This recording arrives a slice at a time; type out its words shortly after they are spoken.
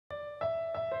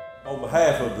On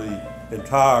behalf of the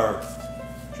entire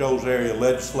Shoals area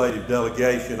legislative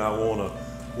delegation, I want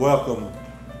to welcome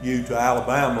you to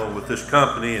Alabama with this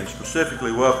company and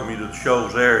specifically welcome you to the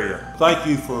Shoals area. Thank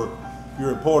you for your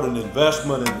important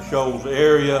investment in the Shoals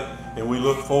area, and we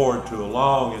look forward to a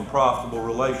long and profitable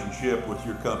relationship with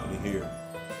your company here.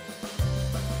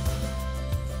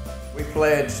 We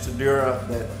pledge to DURA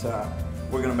that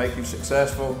we're going to make you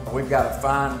successful. We've got a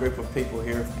fine group of people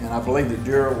here, and I believe that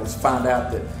DURA will find out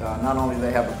that not only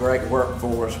they have a great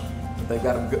workforce, but they've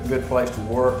got a good place to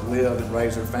work, live, and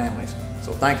raise their families.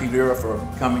 So thank you, DURA, for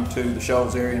coming to the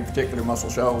Shoals area, in particular Muscle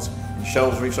Shoals and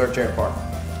Shoals Research Airpark.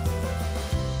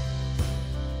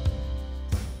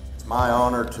 It's my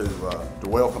honor to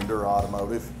welcome DURA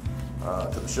Automotive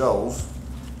to the Shoals,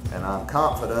 and I'm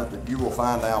confident that you will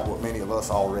find out what many of us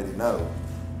already know.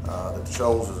 That the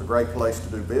Shoals is a great place to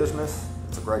do business,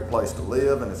 it's a great place to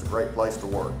live, and it's a great place to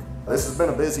work. This has been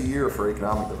a busy year for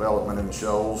economic development in the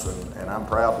Shoals, and I'm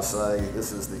proud to say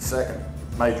this is the second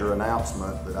major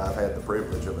announcement that I've had the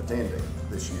privilege of attending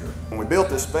this year. When we built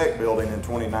this spec building in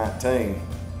 2019,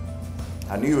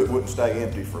 I knew it wouldn't stay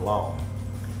empty for long.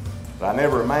 But I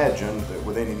never imagined that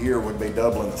within a year we'd be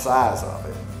doubling the size of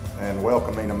it, and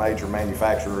welcoming a major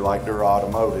manufacturer like DURA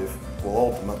Automotive will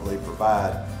ultimately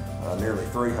provide nearly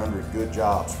 300 good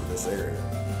jobs for this area.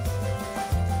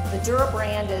 The DURA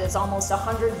brand is almost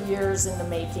 100 years in the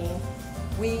making.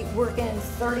 We work in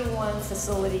 31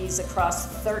 facilities across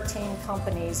 13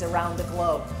 companies around the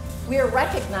globe. We are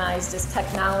recognized as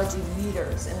technology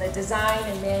leaders in the design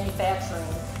and manufacturing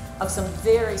of some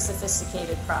very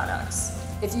sophisticated products.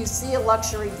 If you see a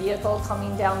luxury vehicle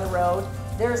coming down the road,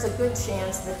 there's a good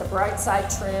chance that the bright side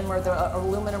trim or the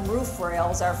aluminum roof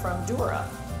rails are from DURA.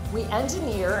 We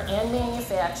engineer and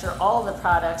manufacture all the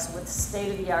products with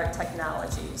state-of-the-art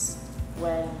technologies.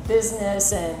 When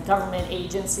business and government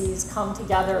agencies come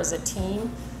together as a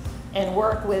team and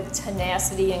work with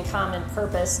tenacity and common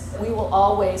purpose, we will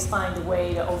always find a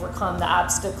way to overcome the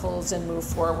obstacles and move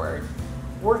forward.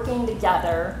 Working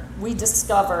together, we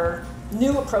discover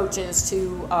new approaches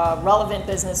to a relevant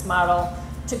business model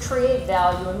to create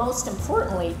value and, most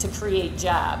importantly, to create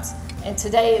jobs. And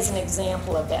today is an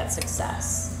example of that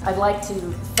success. I'd like to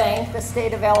thank the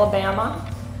state of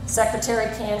Alabama, Secretary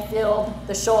Canfield,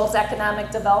 the Shoals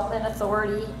Economic Development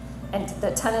Authority, and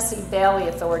the Tennessee Valley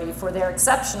Authority for their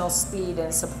exceptional speed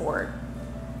and support.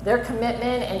 Their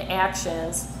commitment and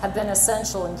actions have been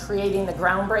essential in creating the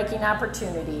groundbreaking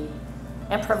opportunity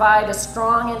and provide a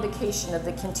strong indication of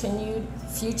the continued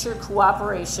future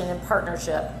cooperation and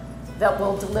partnership that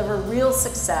will deliver real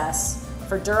success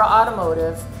for DURA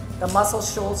Automotive, the Muscle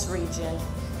Shoals region,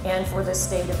 and for the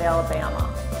state of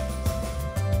Alabama.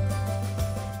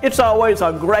 It's always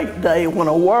a great day when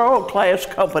a world-class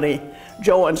company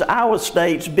joins our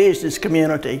state's business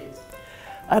community.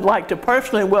 I'd like to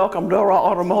personally welcome DURA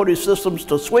Automotive Systems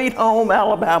to Sweet Home,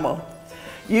 Alabama.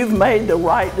 You've made the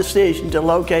right decision to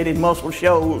locate in Muscle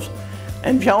Shoals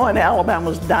and join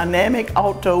Alabama's dynamic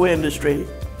auto industry.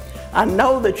 I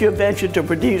know that your venture to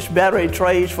produce battery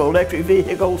trays for electric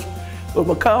vehicles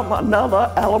will become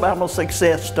another Alabama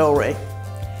success story.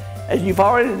 As you've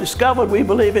already discovered, we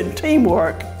believe in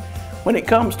teamwork when it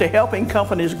comes to helping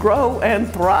companies grow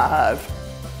and thrive.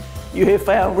 You have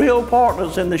found real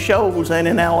partners in the Shoals and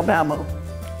in Alabama.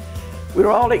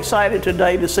 We're all excited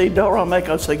today to see DURA make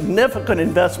a significant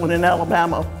investment in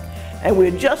Alabama, and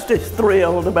we're just as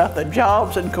thrilled about the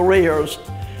jobs and careers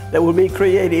that will be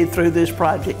created through this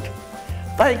project.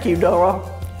 Thank you,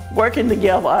 DURA. Working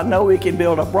together, I know we can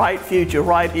build a bright future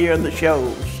right here in the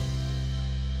Shoals.